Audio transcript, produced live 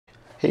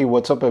Hey,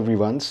 what's up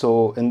everyone?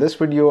 So in this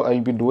video,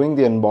 I'll be doing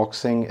the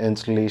unboxing,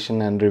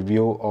 installation and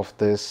review of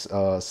this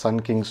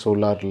Sun King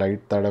solar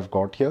light that I've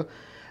got here.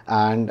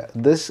 And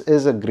this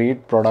is a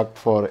great product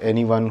for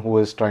anyone who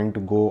is trying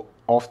to go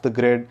off the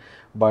grid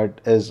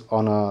but is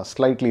on a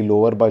slightly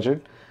lower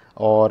budget.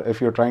 Or if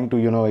you're trying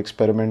to,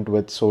 experiment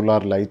with solar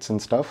lights and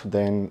stuff,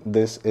 then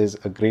this is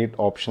a great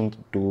option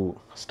to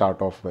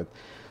start off with.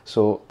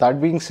 So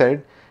that being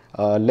said,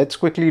 let's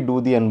quickly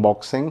do the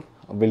unboxing.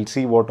 We'll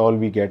see what all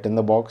we get in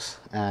the box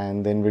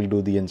and then we'll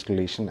do the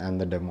installation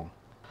and the demo.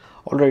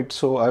 Alright,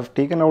 so I've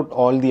taken out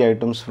all the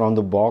items from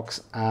the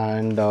box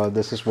and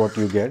this is what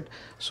you get.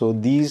 So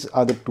these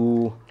are the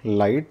two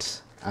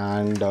lights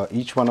and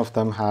each one of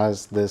them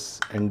has this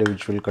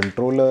individual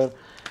controller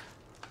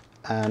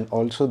and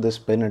also this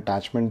pin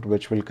attachment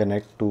which will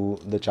connect to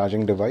the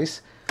charging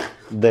device.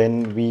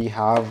 Then we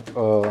have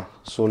a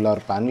solar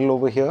panel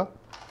over here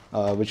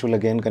which will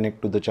again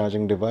connect to the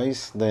charging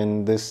device.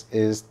 Then this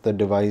is the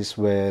device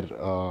where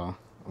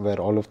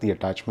all of the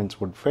attachments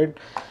would fit,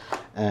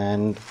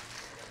 and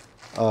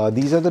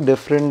these are the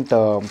different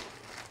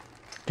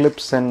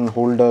clips and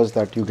holders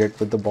that you get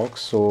with the box.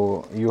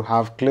 So you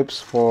have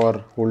clips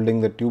for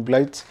holding the tube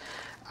lights,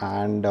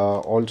 and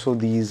also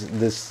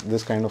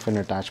this kind of an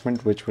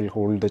attachment which will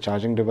hold the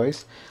charging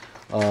device.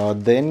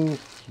 Then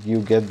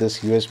you get this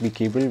USB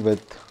cable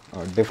with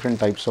different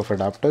types of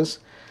adapters.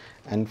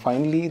 And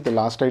finally, the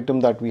last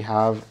item that we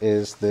have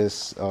is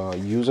this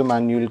user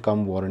manual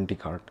cum warranty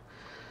card.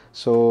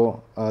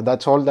 So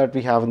that's all that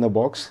we have in the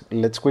box.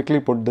 Let's quickly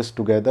put this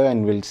together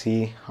and we'll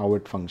see how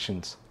it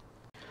functions.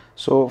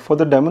 So for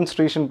the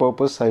demonstration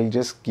purpose, I'll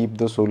just keep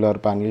the solar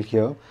panel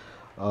here.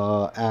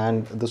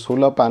 And the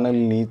solar panel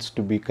needs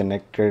to be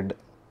connected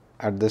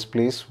at this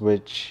place,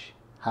 which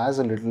has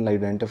a little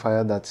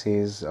identifier that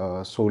says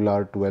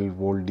solar 12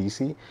 volt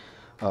DC.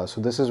 So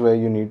this is where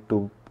you need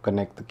to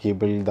connect the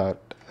cable that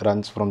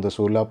runs from the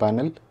solar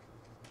panel,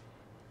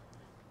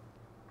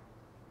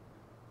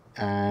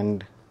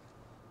 and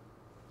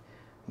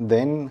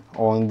then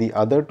on the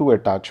other two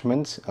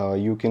attachments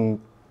you can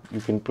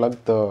plug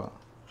the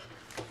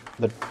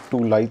two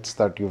lights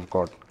that you've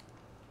got.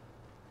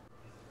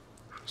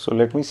 So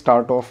let me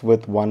start off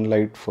with one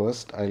light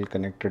first. I'll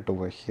connect it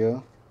over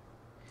here.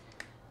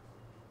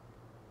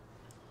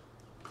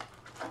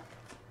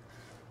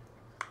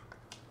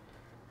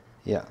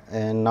 Yeah,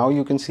 and now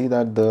you can see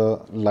that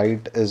the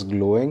light is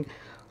glowing.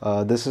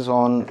 This is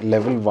on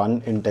level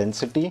 1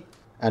 intensity,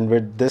 and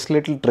with this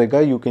little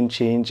trigger you can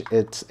change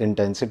its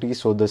intensity.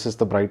 So this is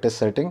the brightest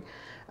setting,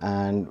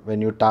 and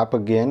when you tap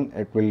again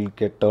it will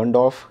get turned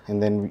off,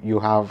 and then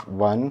you have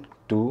 1,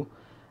 2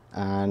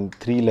 and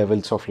 3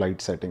 levels of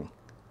light setting.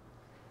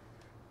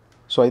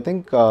 So I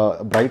think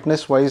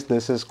brightness wise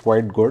this is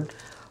quite good.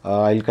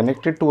 I'll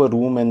connect it to a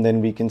room and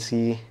then we can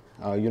see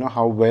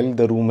how well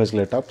the room is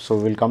lit up. So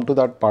we'll come to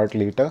that part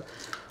later,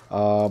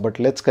 but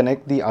let's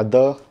connect the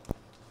other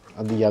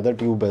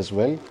tube as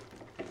well.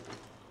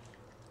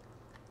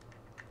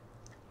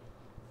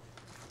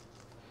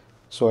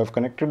 So I've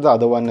connected the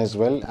other one as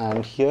well,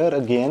 and here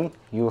again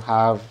you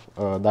have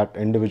that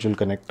individual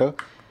connector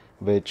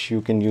which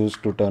you can use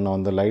to turn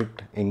on the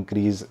light,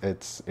 increase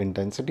its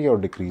intensity or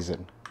decrease it.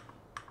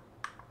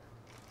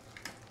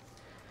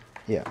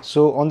 Yeah,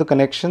 so on the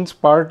connections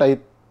part, I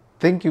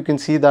think you can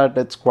see that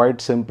it's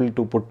quite simple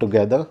to put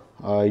together.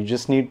 You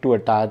just need to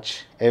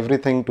attach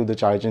everything to the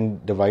charging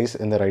device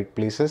in the right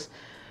places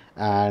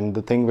and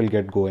the thing will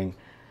get going.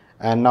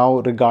 And now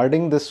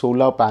regarding the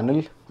solar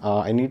panel,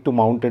 I need to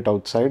mount it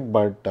outside,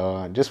 but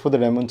just for the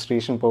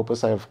demonstration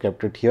purpose I have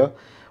kept it here.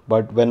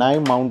 But when I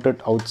mount it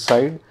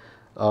outside,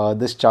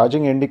 this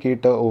charging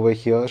indicator over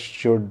here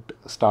should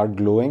start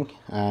glowing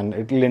and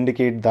it will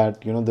indicate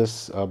that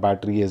this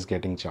battery is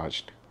getting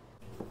charged.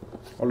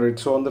 Alright,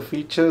 so on the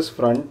features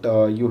front,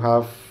 you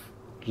have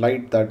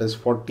light that is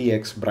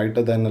 40x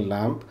brighter than a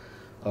lamp.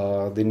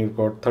 Then you've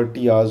got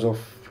 30 hours of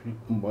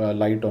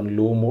light on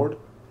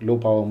low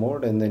power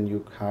mode, and then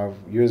you have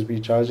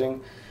USB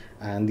charging.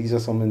 And these are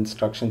some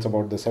instructions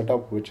about the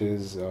setup, which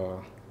is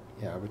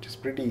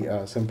pretty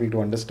simple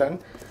to understand.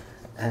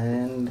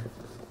 And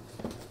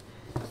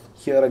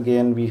here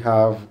again we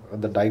have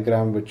the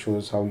diagram which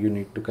shows how you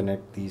need to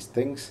connect these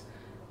things.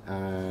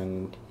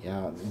 And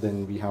yeah,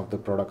 then we have the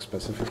product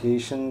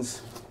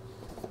specifications,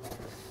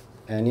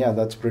 and yeah,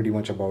 that's pretty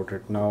much about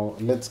it. Now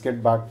let's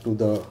get back to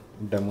the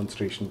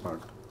demonstration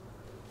part.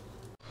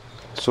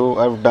 So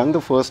I've done the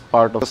first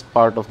part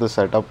of the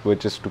setup,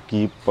 which is to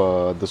keep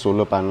the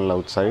solar panel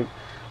outside.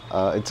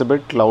 It's a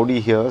bit cloudy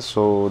here,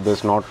 so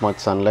there's not much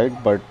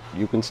sunlight, but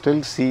you can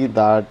still see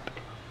that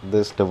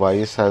this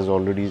device has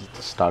already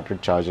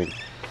started charging.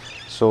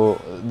 So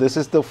this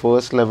is the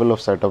first level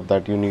of setup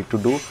that you need to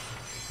do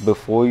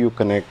before you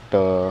connect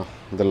the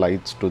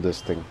lights to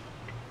this thing.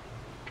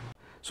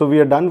 So we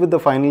are done with the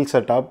final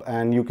setup,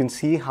 and you can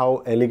see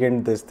how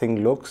elegant this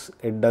thing looks.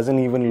 It doesn't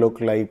even look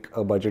like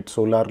a budget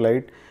solar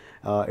light.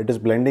 It is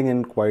blending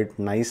in quite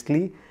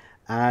nicely,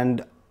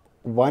 and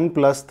one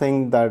plus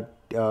thing that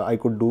I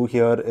could do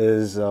here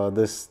is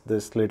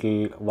this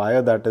little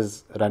wire that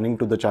is running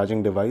to the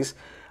charging device.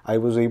 I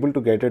was able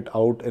to get it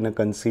out in a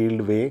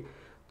concealed way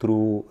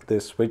through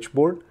this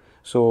switchboard.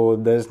 So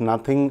there's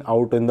nothing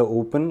out in the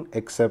open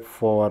except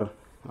for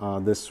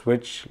this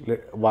switch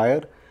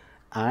wire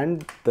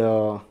and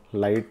the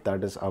light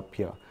that is up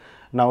here.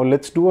 Now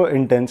let's do an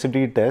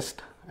intensity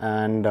test,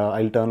 and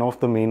I'll turn off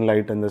the main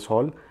light in this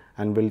hall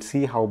and we'll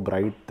see how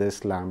bright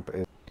this lamp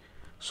is.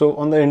 So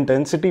on the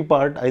intensity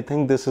part, I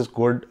think this is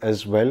good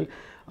as well.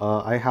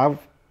 I have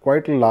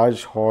quite a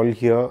large hall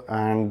here,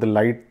 and the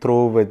light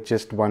throw with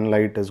just one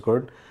light is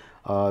good.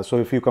 So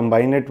if you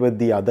combine it with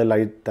the other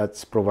light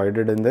that's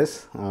provided in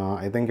this,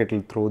 I think it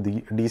will throw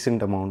the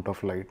decent amount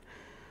of light.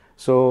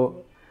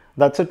 So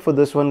that's it for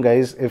this one,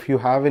 guys. If you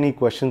have any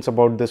questions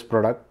about this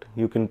product,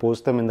 you can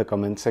post them in the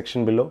comment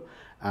section below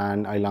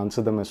and I'll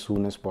answer them as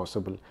soon as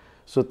possible.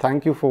 So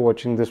thank you for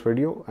watching this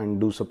video, and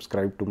do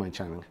subscribe to my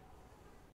channel.